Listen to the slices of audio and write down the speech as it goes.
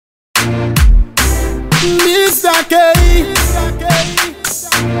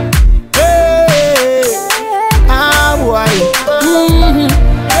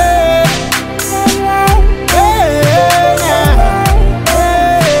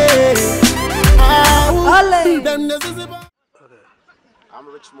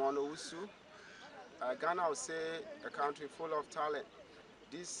I'm Richmond Owusu. Ghana, I would say, a country full of talent.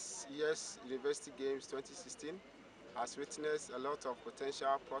 This year's University Games 2016 has witnessed a lot of potential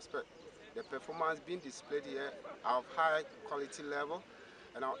prospects. The performance being displayed here are of high quality level,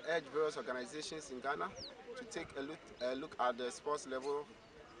 and I'll urge various organizations in Ghana to take a look at the sports level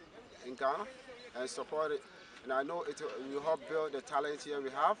in Ghana and support it. And I know it will help build the talent here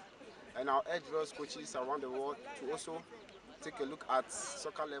we have, and I'll urge various coaches around the world to also take a look at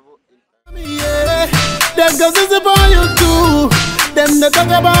soccer level. Yeah, them girls is about you too. Them they talk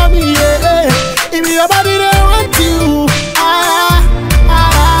about me. Yeah, if your body they want you,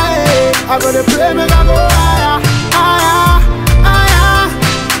 I gotta pray make I go higher, higher, higher.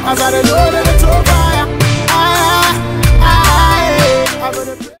 I gotta know that it's so fire, higher, I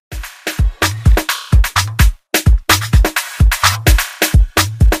gotta pray.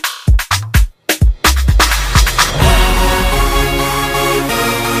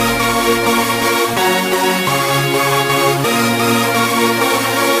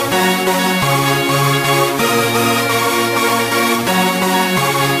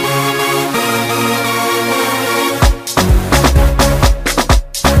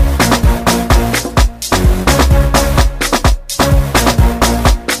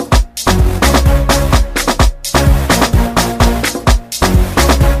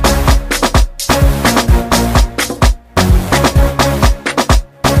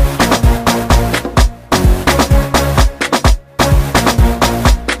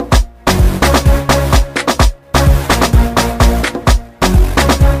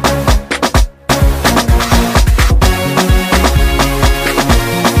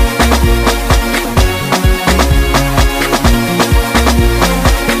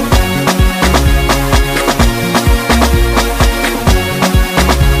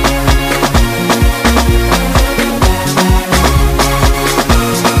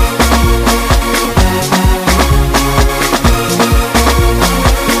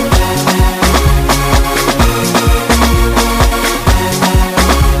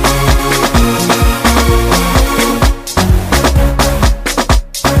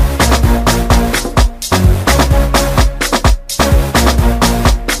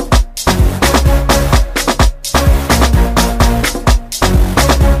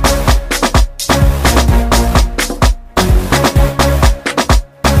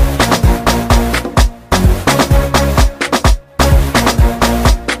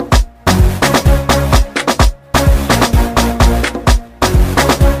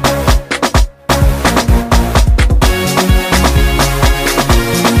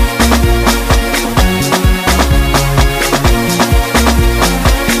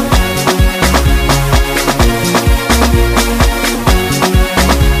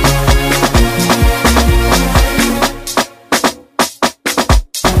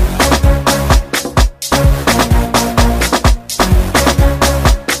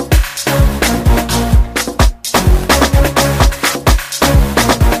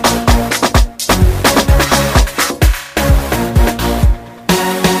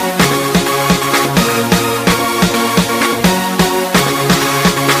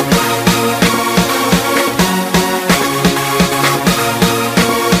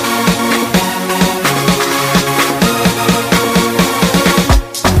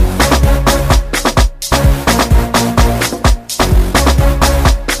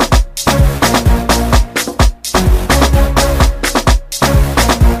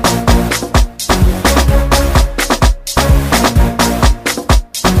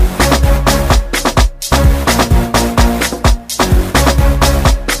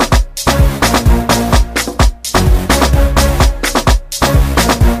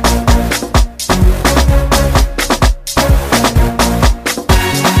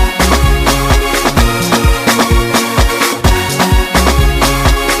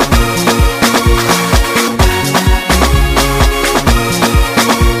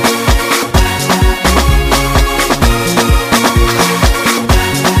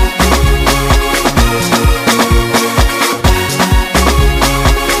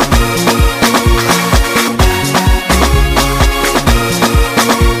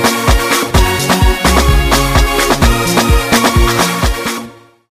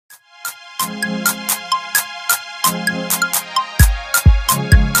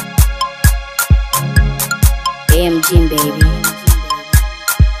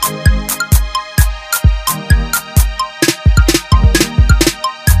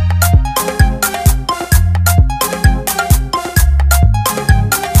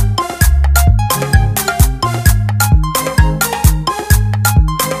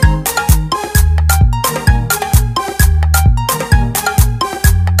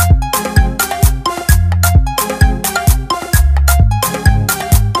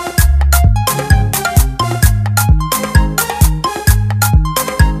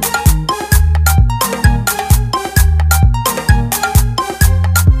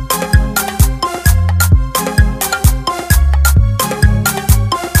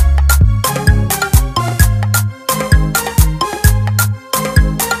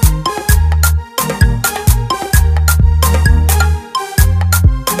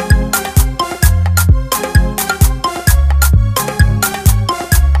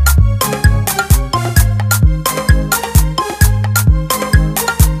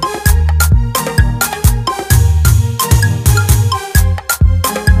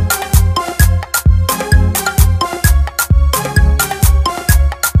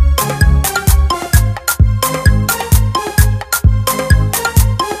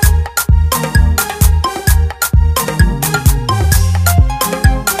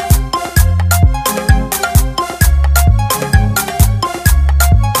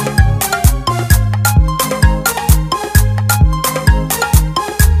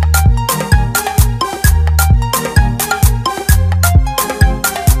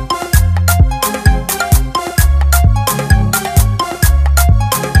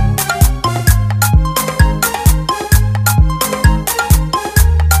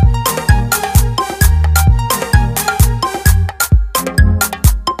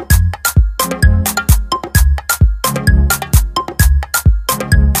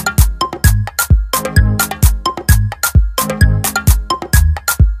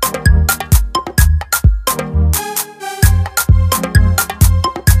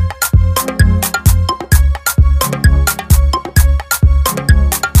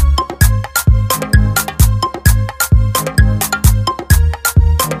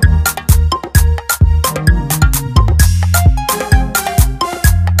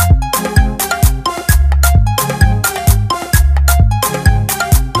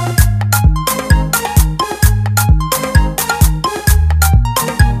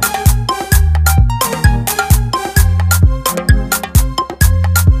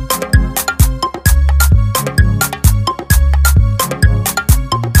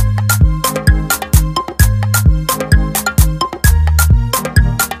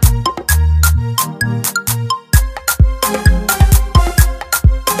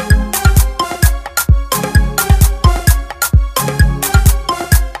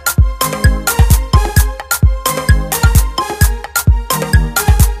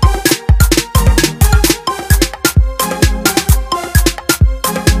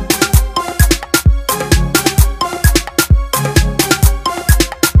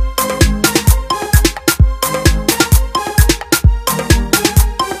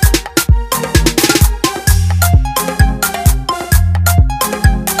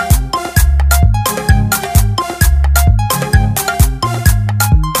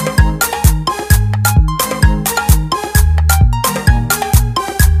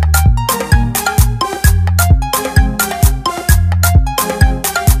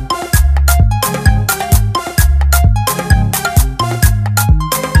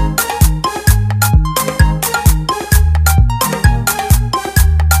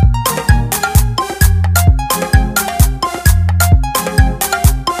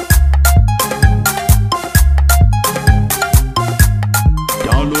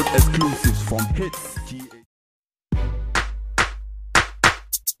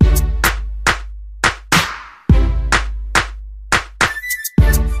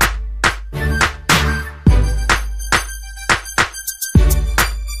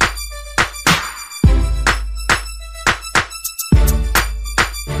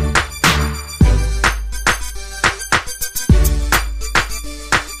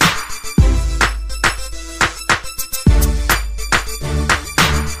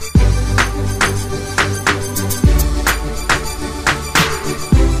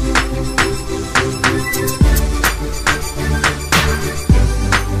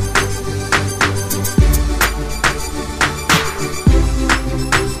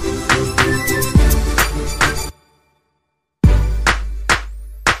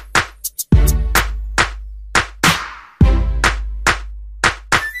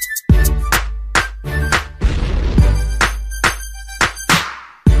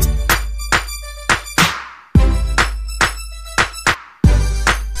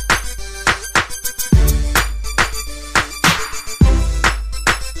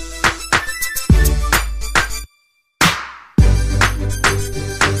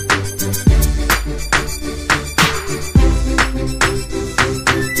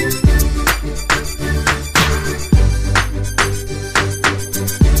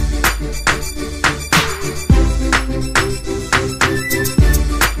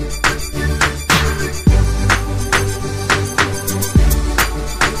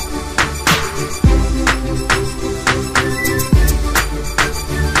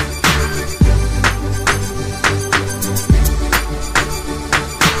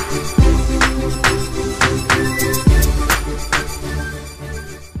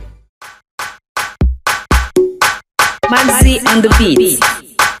 Maxi on the beat.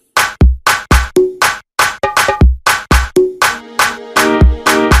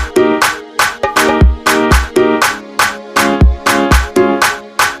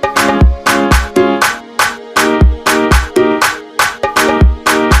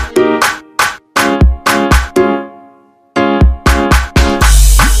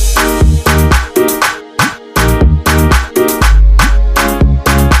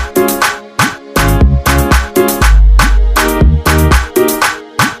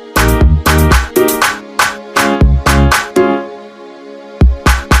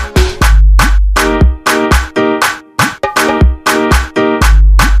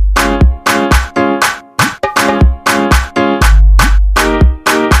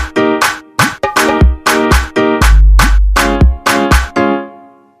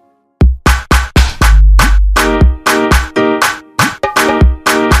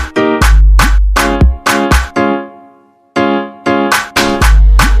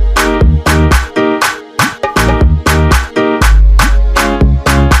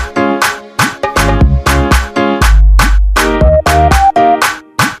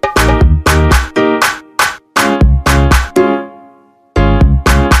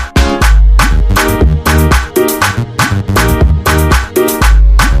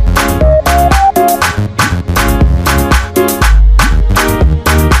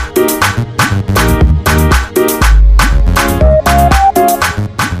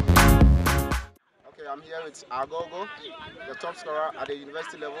 I'm here with Agogo, the top scorer at the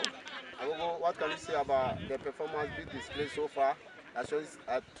university level. Agogo, what can you say about the performance being displayed so far at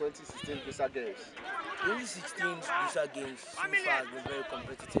 2016 GUSA Games? 2016 GUSA Games so far has been very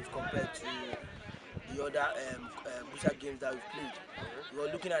competitive compared to the other GUSA games that we've played. We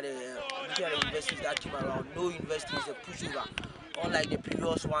were looking at the universities that came around. No university is a pushover. Unlike the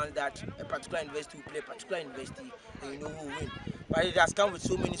previous ones that a particular university will play a particular university and you know who will win. But it has come with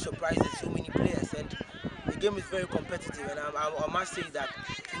so many surprises, so many players, and the game is very competitive. And I must say that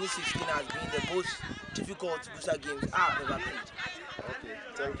 2016 has been the most difficult GUSA games I've ever played. Okay,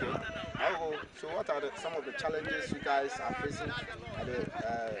 thank you. So what are some of the challenges you guys are facing at the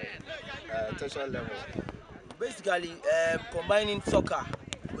tertiary level? Basically, combining soccer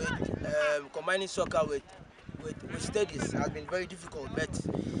with studies has been very difficult. But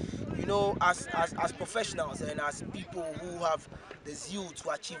you know, as professionals and as people who have the zeal to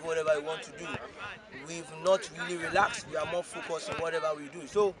achieve whatever we want to do, we've not really relaxed. We are more focused on whatever we do.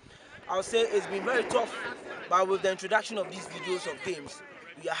 So I'll say it's been very tough, but with the introduction of these videos of games,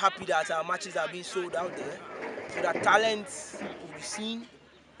 we are happy that our matches are being sold out there, so that talents will be seen,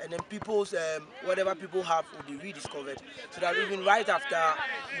 and then people's whatever people have will be rediscovered, so that even right after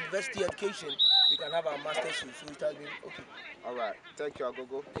university education, we can have our master's. So it has been okay. All right, thank you,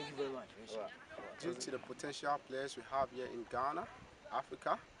 Agogo. Thank you very much. All right. Due to the potential players we have here in Ghana,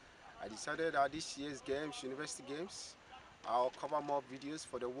 Africa, I decided that this year's games, university games, I'll cover more videos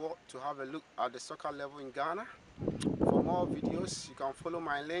for the world to have a look at the soccer level in Ghana. For more videos, you can follow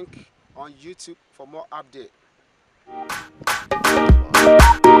my link on YouTube for more updates.